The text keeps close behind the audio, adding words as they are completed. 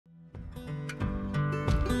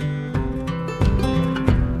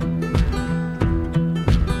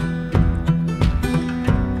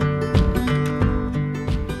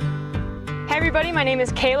everybody, my name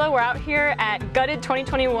is Kayla. We're out here at Gutted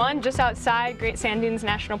 2021, just outside Great Sand Dunes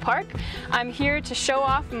National Park. I'm here to show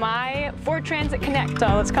off my Ford Transit Connect, so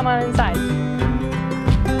let's come on inside.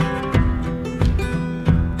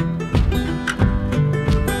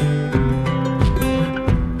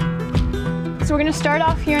 So we're going to start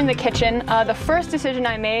off here in the kitchen. The first decision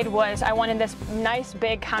I made was I wanted this nice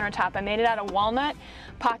big countertop. I made it out of walnut,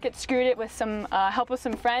 pocket screwed it with some help with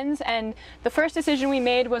some friends, and the first decision we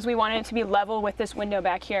made was we wanted it to be level with this window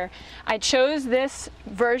back here. I chose this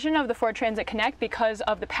version of the Ford Transit Connect because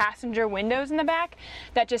of the passenger windows in the back.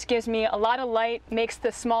 That just gives me a lot of light, makes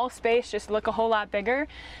the small space just look a whole lot bigger.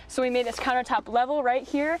 So we made this countertop level right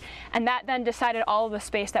here, and that then decided all of the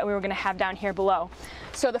space that we were going to have down here below.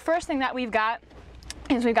 So the first thing that we've got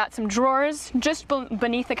is we've got some drawers just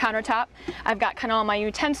beneath the countertop. I've got kind of all my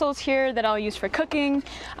utensils here that I'll use for cooking.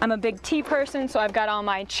 I'm a big tea person, so I've got all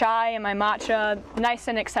my chai and my matcha nice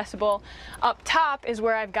and accessible. Up top is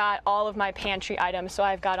where I've got all of my pantry items. So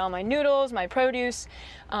I've got all my noodles, my produce,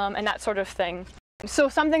 and that sort of thing. So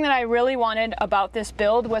something that I really wanted about this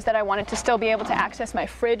build was that I wanted to still be able to access my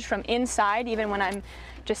fridge from inside even when I'm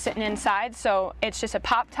just sitting inside. So it's just a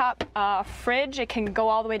pop-top fridge. It can go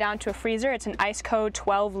all the way down to a freezer. It's an IceCo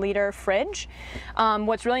 12-liter fridge.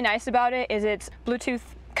 What's really nice about it is it's Bluetooth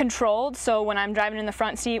controlled, so when I'm driving in the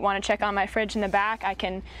front seat, want to check on my fridge in the back, I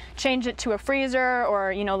can change it to a freezer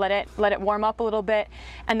or, you know, let it warm up a little bit.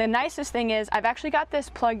 And the nicest thing is I've actually got this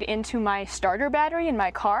plugged into my starter battery in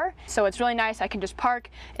my car, so it's really nice. I can just park.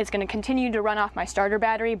 It's going to continue to run off my starter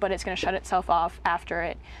battery, but it's going to shut itself off after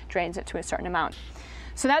it drains it to a certain amount.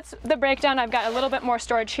 So that's the breakdown. I've got a little bit more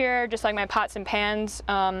storage here, just like my pots and pans,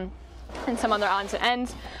 and some other odds and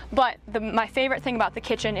ends. But my favorite thing about the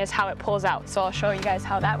kitchen is how it pulls out. So I'll show you guys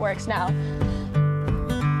how that works now.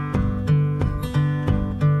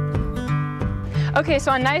 Okay,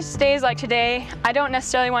 so on nice days like today, I don't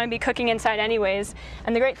necessarily want to be cooking inside anyways.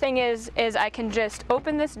 And the great thing is I can just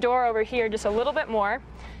open this door over here just a little bit more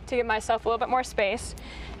to give myself a little bit more space.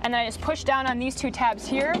 And then I just push down on these two tabs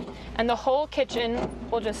here, and the whole kitchen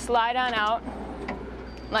will just slide on out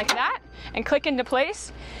like that and click into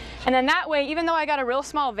place. And then that way, even though I got a real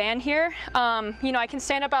small van here, you know, I can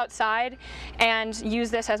stand up outside and use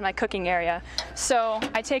this as my cooking area. So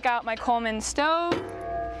I take out my Coleman stove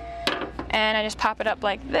and I just pop it up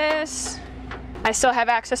like this. I still have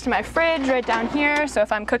access to my fridge right down here, so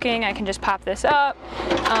if I'm cooking, I can just pop this up.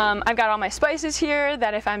 I've got all my spices here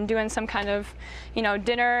that if I'm doing some kind of, you know,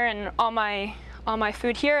 dinner, and all my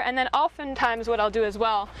food here. And then oftentimes what I'll do as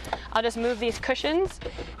well, I'll just move these cushions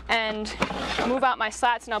and move out my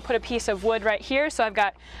slats, and I'll put a piece of wood right here. So I've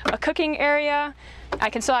got a cooking area, I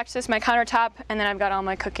can still access my countertop, and then I've got all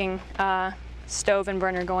my cooking stove and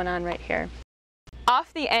burner going on right here.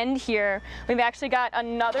 Off the end here, we've actually got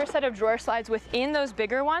another set of drawer slides within those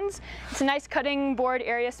bigger ones. It's a nice cutting board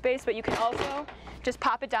area space, but you can also just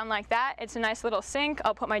pop it down like that. It's a nice little sink.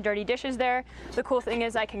 I'll put my dirty dishes there. The cool thing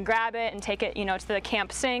is I can grab it and take it, you know, to the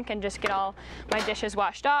camp sink and just get all my dishes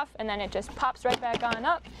washed off, and then it just pops right back on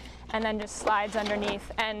up and then just slides underneath.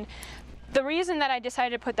 And the reason that I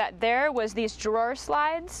decided to put that there was these drawer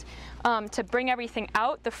slides to bring everything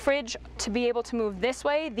out. The fridge, to be able to move this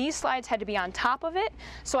way, these slides had to be on top of it,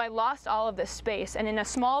 so I lost all of this space. And in a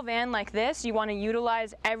small van like this, you want to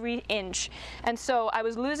utilize every inch. And so I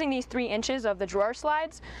was losing these 3 inches of the drawer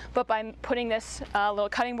slides, but by putting this little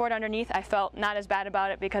cutting board underneath, I felt not as bad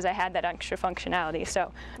about it because I had that extra functionality.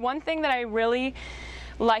 So one thing that I really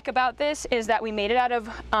like about this is that we made it out of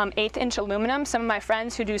 1/8-inch aluminum. Some of my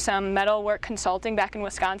friends who do some metal work consulting back in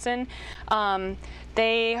Wisconsin,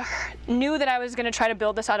 they knew that I was going to try to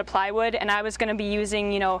build this out of plywood, and I was going to be using,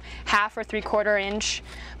 you know, 1/2 or 3/4 inch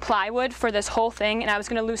plywood for this whole thing, and I was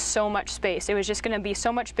going to lose so much space. It was just going to be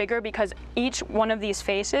so much bigger because each one of these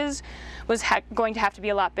faces was going to have to be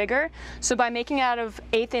a lot bigger. So by making it out of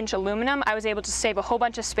 1/8-inch aluminum, I was able to save a whole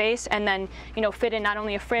bunch of space and then, you know, fit in not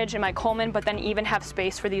only a fridge and my Coleman, but then even have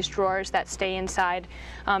space for these drawers that stay inside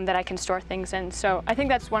that I can store things in. So I think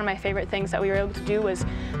that's one of my favorite things that we were able to do, was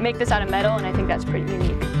make this out of metal, and I think that's pretty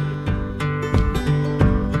unique.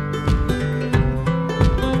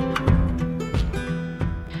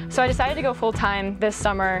 So I decided to go full-time this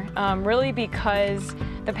summer, really because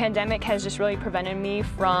the pandemic has just really prevented me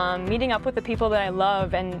from meeting up with the people that I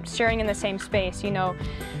love and sharing in the same space. You know,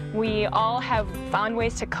 we all have found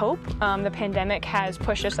ways to cope. The pandemic has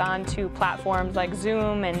pushed us onto platforms like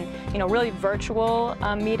Zoom and, you know, really virtual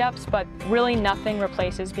meetups, but really nothing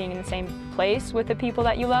replaces being in the same place place with the people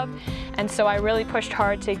that you love. And so I really pushed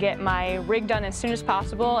hard to get my rig done as soon as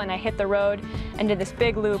possible, and I hit the road and did this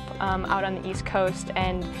big loop out on the East Coast,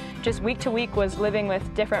 and just week to week was living with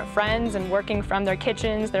different friends and working from their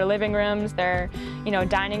kitchens, their living rooms, their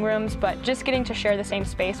dining rooms, but just getting to share the same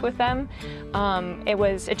space with them.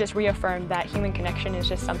 It just reaffirmed that human connection is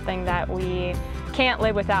just something that we can't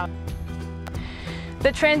live without.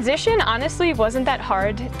 The transition honestly wasn't that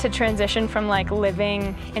hard to transition from like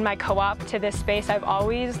living in my co-op to this space. I've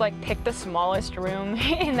always like picked the smallest room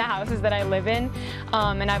in the houses that I live in,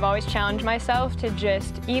 and I've always challenged myself to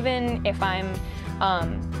just, even if I'm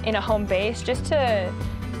in a home base, just to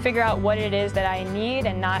figure out what it is that I need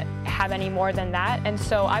and not have any more than that. And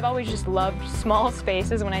so I've always just loved small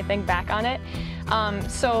spaces when I think back on it.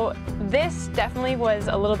 So this definitely was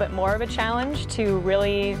a little bit more of a challenge to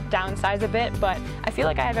really downsize a bit, but I feel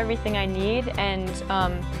like I have everything I need, and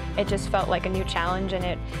it just felt like a new challenge.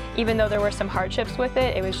 And even though there were some hardships with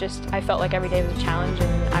it, it was just, I felt like every day was a challenge,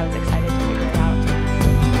 and I was excited to figure it out.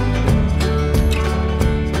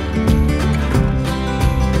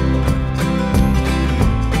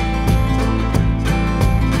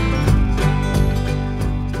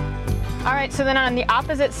 Alright, so then on the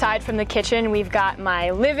opposite side from the kitchen, we've got my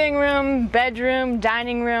living room, bedroom,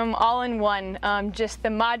 dining room, all in one. Just the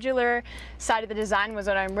modular side of the design was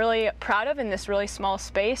what I'm really proud of in this really small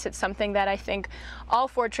space. It's something that I think all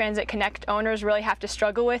Ford Transit Connect owners really have to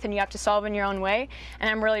struggle with, and you have to solve in your own way, and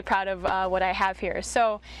I'm really proud of what I have here.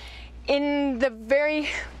 So in the very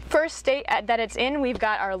first state that it's in, we've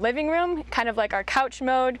got our living room, kind of like our couch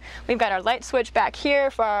mode. We've got our light switch back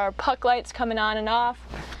here for our puck lights coming on and off.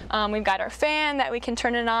 We've got our fan that we can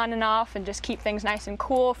turn it on and off and just keep things nice and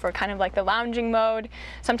cool for kind of like the lounging mode.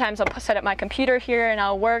 Sometimes I'll set up my computer here and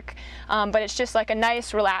I'll work, but it's just like a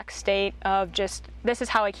nice relaxed state of just, this is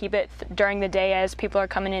how I keep it during the day as people are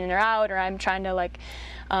coming in or out, or I'm trying to like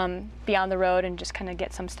be on the road and just kind of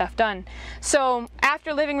get some stuff done. So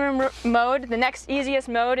after living room mode, the next easiest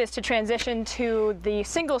mode is to transition to the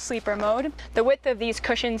single sleeper mode. The width of these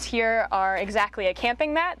cushions here are exactly a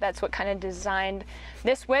camping mat. That's what kind of designed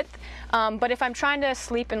this width. But if I'm trying to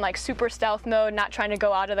sleep in like super stealth mode, not trying to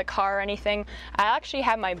go out of the car or anything, I actually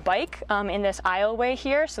have my bike in this aisleway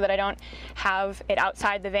here so that I don't have it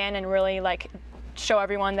outside the van and really like show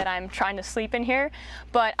everyone that I'm trying to sleep in here.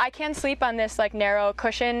 But I can sleep on this like narrow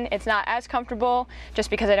cushion. It's not as comfortable just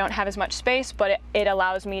because I don't have as much space, but it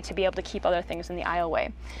allows me to be able to keep other things in the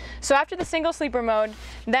aisleway. So after the single sleeper mode,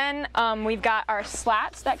 then we've got our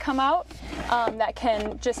slats that come out that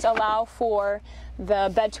can just allow for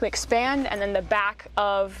the bed to expand, and then the back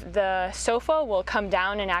of the sofa will come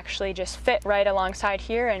down and actually just fit right alongside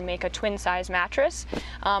here and make a twin size mattress.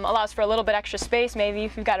 Allows for a little bit extra space, maybe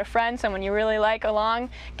if you've got a friend, someone you really like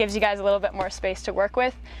along, gives you guys a little bit more space to work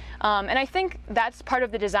with. And I think that's part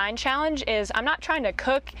of the design challenge, is I'm not trying to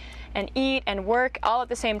cook and eat and work all at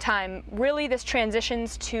the same time. Really, this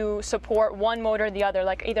transitions to support one mode or the other.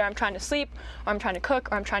 Like either I'm trying to sleep, or I'm trying to cook,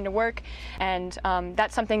 or I'm trying to work. And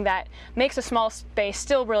that's something that makes a small space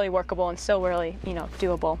still really workable and still really,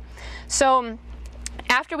 doable. So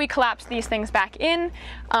after we collapse these things back in,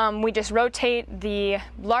 we just rotate the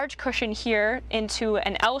large cushion here into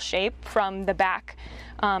an L shape from the back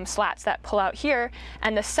slats that pull out here,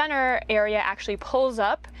 and the center area actually pulls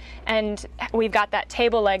up, and we've got that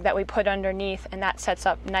table leg that we put underneath, and that sets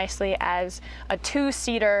up nicely as a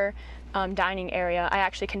two-seater dining area. I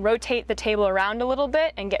actually can rotate the table around a little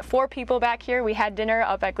bit and get 4 people back here. We had dinner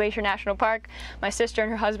up at Glacier National Park. My sister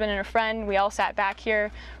and her husband and a friend, we all sat back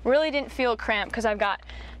here. Really didn't feel cramped because I've got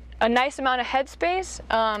a nice amount of headspace,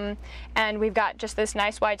 and we've got just this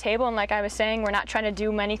nice wide table, and like I was saying, we're not trying to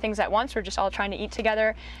do many things at once, we're just all trying to eat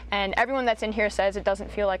together, and everyone that's in here says it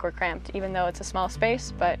doesn't feel like we're cramped, even though it's a small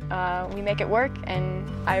space, but we make it work, and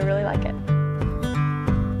I really like it.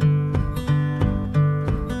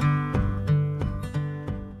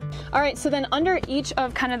 Alright, so then under each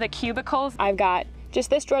of kind of the cubicles, I've got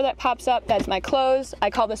just this drawer that pops up, that's my clothes.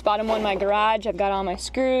 I call this bottom one my garage. I've got all my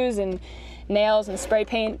screws and nails and spray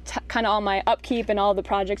paint, kind of all my upkeep and all the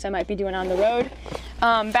projects I might be doing on the road.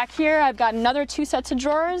 Back here I've got another 2 sets of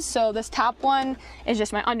drawers. So this top one is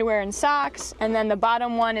just my underwear and socks, and then the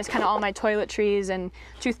bottom one is kind of all my toiletries and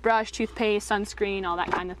toothbrush, toothpaste, sunscreen, all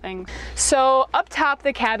that kind of thing. So up top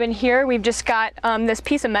the cabin here, we've just got this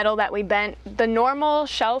piece of metal that we bent. The normal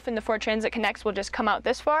shelf in the Ford Transit Connects will just come out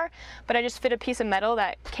this far, but I just fit a piece of metal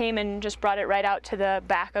that came and just brought it right out to the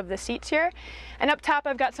back of the seats here. And up top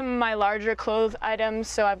I've got some of my larger clothes items.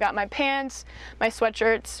 So I've got my pants, my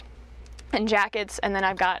sweatshirts, and jackets, and then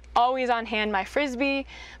I've got always on hand my frisbee,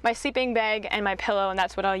 my sleeping bag, and my pillow, and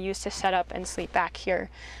that's what I'll use to set up and sleep back here.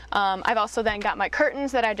 I've also then got my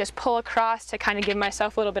curtains that I just pull across to kind of give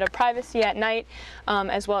myself a little bit of privacy at night,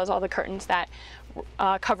 as well as all the curtains that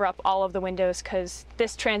cover up all of the windows, because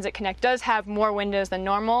this Transit Connect does have more windows than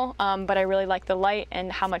normal, but I really like the light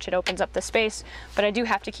and how much it opens up the space, but I do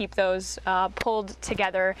have to keep those pulled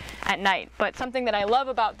together at night. But something that I love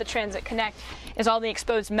about the Transit Connect is all the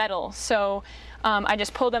exposed metal. So I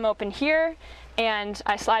just pull them open here and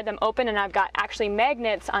I slide them open, and I've got actually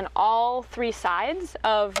magnets on all 3 sides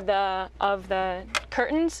of the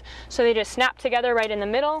curtains, so they just snap together right in the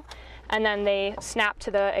middle, and then they snap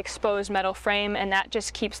to the exposed metal frame, and that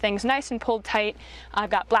just keeps things nice and pulled tight. I've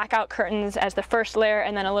got blackout curtains as the first layer,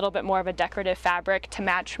 and then a little bit more of a decorative fabric to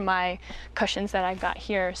match my cushions that I've got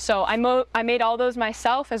here. So I made all those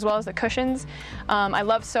myself, as well as the cushions. I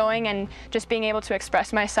love sewing, and just being able to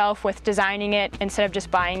express myself with designing it instead of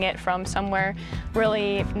just buying it from somewhere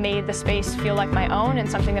really made the space feel like my own,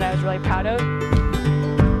 and something that I was really proud of.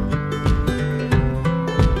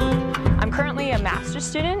 Currently a master's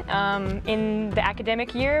student in the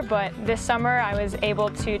academic year, but this summer I was able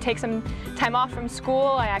to take some time off from school.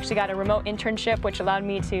 I actually got a remote internship, which allowed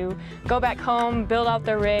me to go back home, build out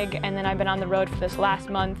the rig, and then I've been on the road for this last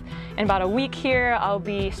month. In about a week here, I'll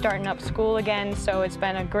be starting up school again, so it's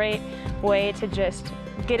been a great way to just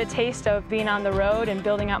get a taste of being on the road and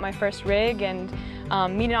building out my first rig, and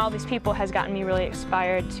meeting all these people has gotten me really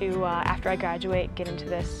inspired to, after I graduate, get into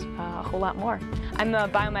this a whole lot more. I'm a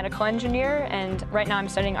biomedical engineer, and right now I'm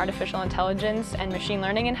studying artificial intelligence and machine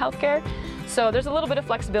learning in healthcare. So there's a little bit of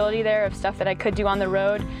flexibility there of stuff that I could do on the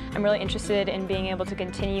road. I'm really interested in being able to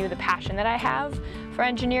continue the passion that I have for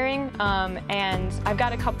engineering, and I've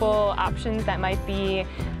got a couple options that might be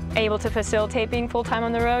able to facilitate being full-time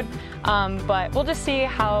on the road, but we'll just see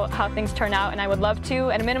how things turn out. And I would love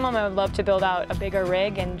to, at a minimum, I would love to build out a bigger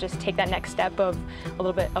rig and just take that next step of a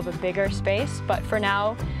little bit of a bigger space. But for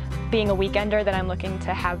now, being a weekender that I'm looking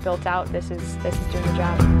to have built out, this is doing the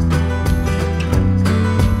job.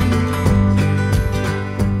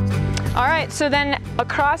 All right, so then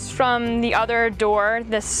across from the other door,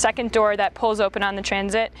 this second door that pulls open on the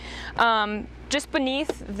Transit, just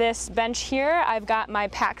beneath this bench here, I've got my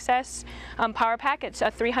Paccess power pack. It's a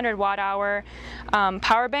 300 watt hour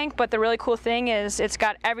power bank, but the really cool thing is it's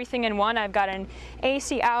got everything in one. I've got an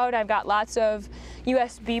AC out, I've got lots of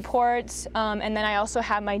USB ports, and then I also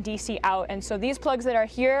have my DC out. And so these plugs that are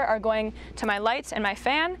here are going to my lights and my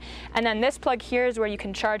fan, and then this plug here is where you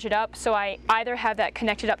can charge it up. So I either have that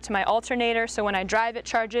connected up to my alternator, so when I drive it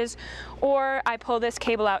charges, or I pull this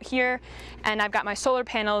cable out here, and I've got my solar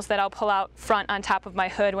panels that I'll pull out front on top of my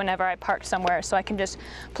hood whenever I park somewhere, so I can just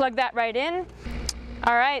plug that right in.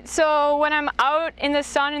 All right, so when I'm out in the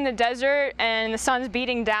sun in the desert and the sun's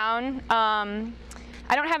beating down,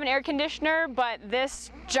 I don't have an air conditioner, but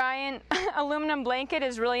this giant aluminum blanket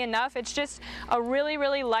is really enough. It's just a really,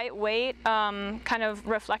 really lightweight kind of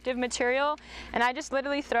reflective material, and I just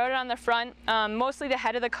literally throw it on the front. Mostly the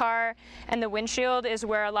head of the car and the windshield is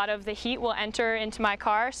where a lot of the heat will enter into my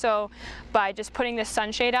car, so by just putting this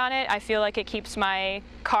sunshade on it, I feel like it keeps my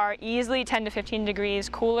car easily 10 to 15 degrees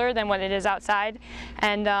cooler than what it is outside.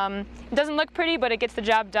 And it doesn't look pretty, but it gets the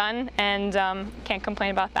job done, and can't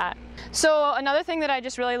complain about that. So another thing that I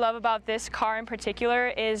just really love about this car in particular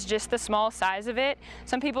is just the small size of it.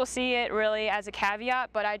 Some people see it really as a caveat,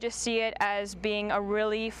 but I just see it as being a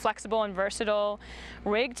really flexible and versatile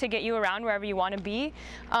rig to get you around wherever you want to be.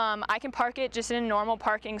 I can park it just in a normal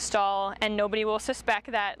parking stall, and nobody will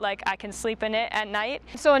suspect that like I can sleep in it at night.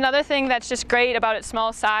 So another thing that's just great about its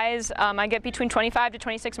small size, I get between 25 to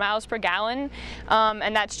 26 miles per gallon,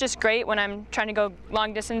 and that's just great when I'm trying to go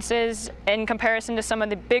long distances in comparison to some of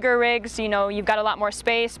the bigger rigs. You know, you've got a lot more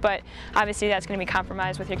space, but obviously that's going to be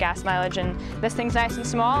compromised with your gas mileage, and this thing's nice and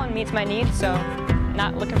small and meets my needs, so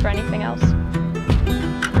not looking for anything else.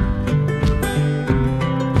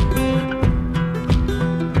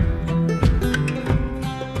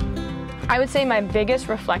 I would say my biggest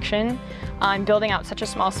reflection on building out such a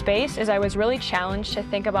small space is I was really challenged to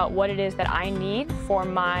think about what it is that I need for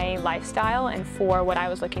my lifestyle and for what I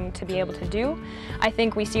was looking to be able to do. I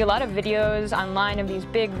think we see a lot of videos online of these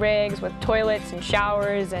big rigs with toilets and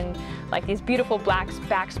showers and like these beautiful black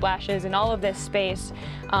backsplashes and all of this space,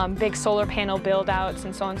 big solar panel build outs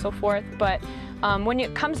and so on and so forth. But when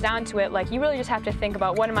it comes down to it, like, you really just have to think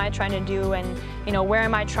about what am I trying to do, and where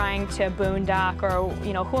am I trying to boondock, or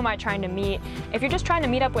who am I trying to meet. If you're just trying to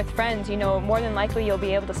meet up with friends, more than likely you'll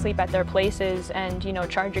be able to sleep at their places and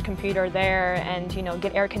charge your computer there and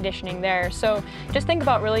get air conditioning there. So just think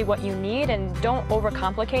about really what you need and don't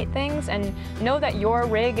overcomplicate things, and know that your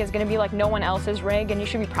rig is going to be like no one else's rig, and you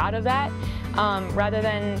should be proud of that. Rather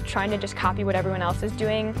than trying to just copy what everyone else is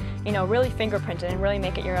doing, really fingerprint it and really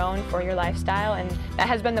make it your own for your lifestyle. And that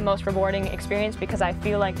has been the most rewarding experience, because I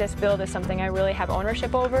feel like this build is something I really have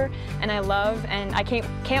ownership over and I love, and I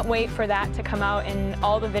can't wait for that to come out in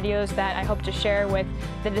all the videos that I hope to share with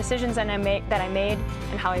the decisions that I made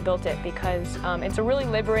and how I built it, because it's a really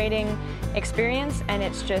liberating experience, and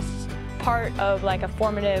it's just part of like a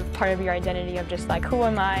formative part of your identity of just like, who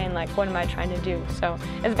am I and like what am I trying to do. So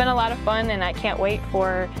it's been a lot of fun, and I can't wait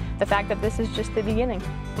for the fact that this is just the beginning.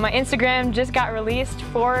 My Instagram just got released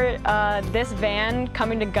for this van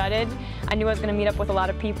coming to Gutted. I knew I was going to meet up with a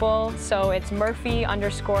lot of people, so it's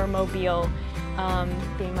Murphy_Mobile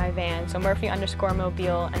being my van. So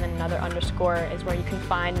Murphy_Mobile, and then another underscore is where you can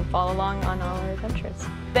find and follow along on all our adventures.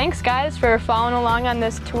 Thanks guys for following along on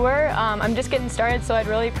this tour. I'm just getting started, so I'd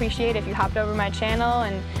really appreciate if you hopped over my channel,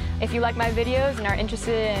 and if you like my videos and are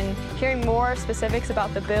interested in hearing more specifics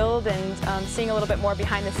about the build and seeing a little bit more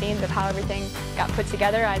behind the scenes of how everything got put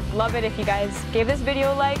together, I'd love it if you guys gave this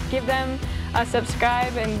video a like, give them a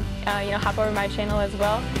subscribe, and hop over my channel as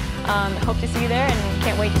well. Hope to see you there, and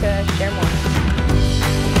can't wait to share more.